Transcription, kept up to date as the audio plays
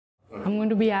I'm going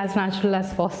to be as natural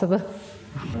as possible.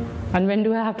 And when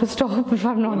do I have to stop if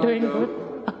I'm not doing good?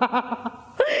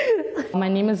 My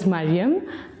name is Mariam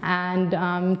and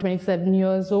I'm 27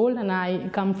 years old and I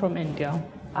come from India.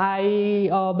 I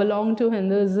belong to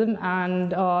Hinduism and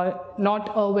not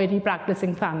a very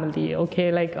practicing family,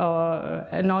 okay, like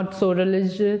not so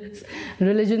religious.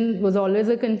 Religion was always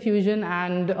a confusion,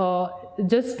 and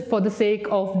just for the sake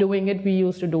of doing it, we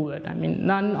used to do it. I mean,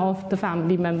 none of the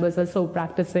family members are so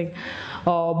practicing.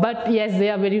 But yes, they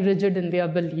are very rigid in their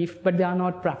belief, but they are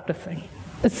not practicing.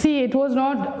 See, it was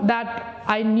not that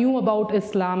I knew about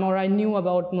Islam or I knew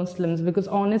about Muslims, because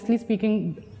honestly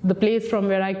speaking, the place from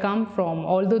where I come from,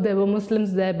 although there were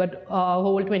Muslims there, but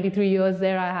whole 23 years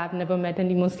there, I have never met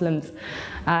any Muslims.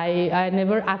 I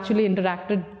never actually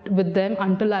interacted with them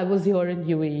until I was here in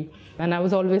UAE. And I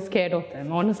was always scared of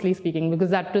them, honestly speaking,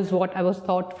 because that is what I was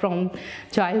taught from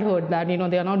childhood, that, you know,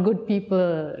 they are not good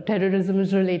people, terrorism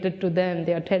is related to them,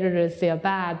 they are terrorists, they are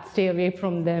bad, stay away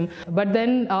from them. But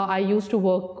then I used to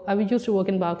work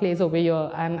in Barclays over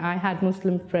here, and I had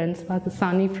Muslim friends,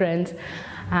 Pakistani friends,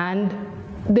 and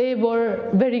they were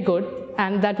very good.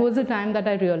 And that was the time that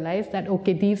I realized that,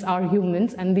 okay, these are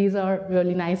humans and these are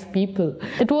really nice people.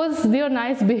 It was their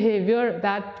nice behavior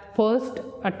that first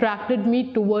attracted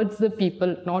me towards the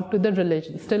people, not to the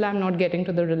religion. Still, I'm not getting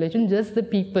to the religion, just the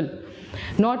people.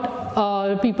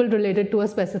 Not people related to a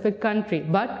specific country,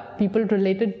 but people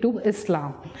related to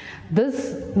Islam.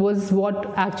 This was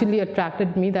what actually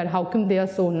attracted me, that how come they are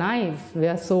so nice, they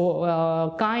are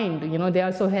so kind, you know, they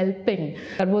are so helping.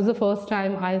 That was the first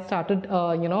time I started,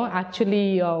 you know,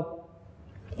 actually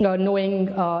knowing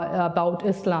about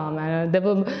Islam. And there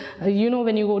were, you know,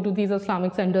 when you go to these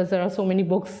Islamic centers, there are so many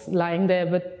books lying there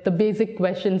with the basic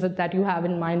questions that you have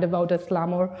in mind about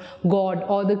Islam or God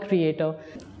or the Creator.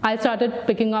 I started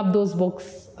picking up those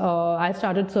books. I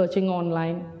started searching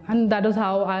online, and that is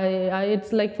how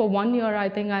it's like for 1 year, I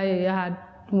think I had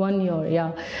 1 year,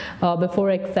 yeah, before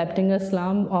accepting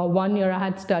Islam. 1 year I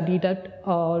had studied it,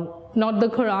 not the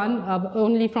Quran,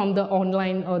 only from the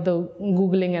online or the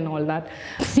Googling and all that.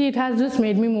 See, it has just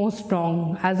made me more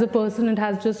strong. As a person, it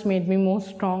has just made me more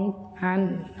strong.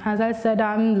 And as I said,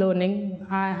 I'm learning.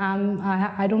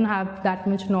 I don't have that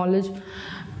much knowledge,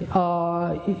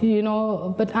 you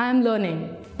know, but I'm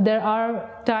learning. There are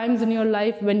times in your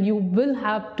life when you will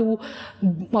have to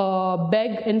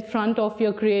beg in front of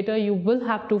your Creator. You will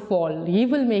have to fall. He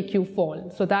will make you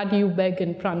fall so that you beg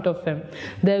in front of Him.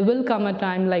 There will come a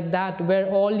time like that where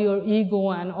all your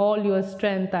ego and all your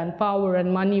strength and power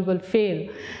and money will fail.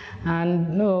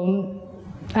 And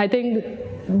I think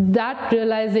that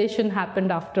realization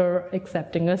happened after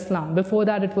accepting Islam. Before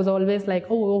that, it was always like,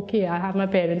 oh, okay, I have my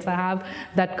parents, I have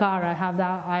that car, I have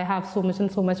that, I have so much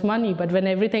and so much money. But when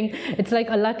everything, it's like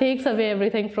Allah takes away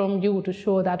everything from you to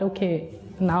show that, okay,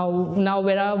 now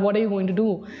what are you going to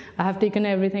do? I have taken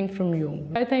everything from you.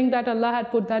 I think that Allah had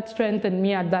put that strength in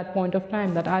me at that point of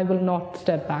time, that I will not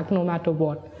step back no matter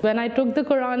what. When I took the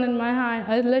Quran in my hand,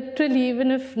 I literally,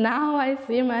 even if now I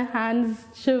see my hands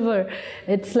shiver,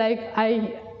 it's like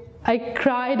I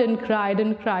cried and cried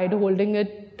and cried holding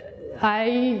it.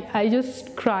 I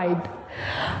just cried.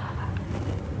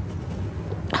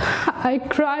 I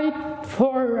cried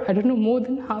for, I don't know, more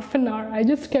than half an hour. I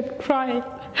just kept crying.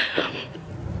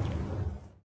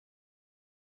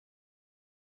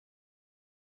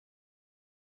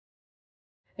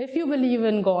 If you believe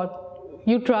in God,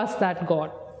 you trust that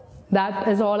God. That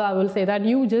is all I will say, that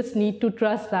you just need to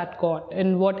trust that God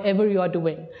in whatever you are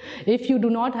doing. If you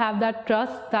do not have that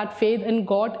trust, that faith in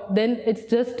God, then it's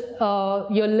just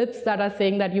your lips that are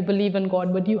saying that you believe in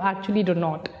God, but you actually do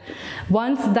not.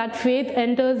 Once that faith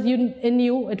enters in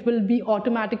you, it will be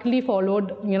automatically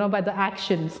followed, you know, by the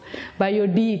actions, by your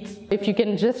deeds. If you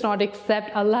can just not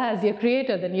accept Allah as your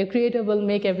Creator, then your Creator will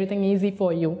make everything easy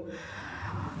for you.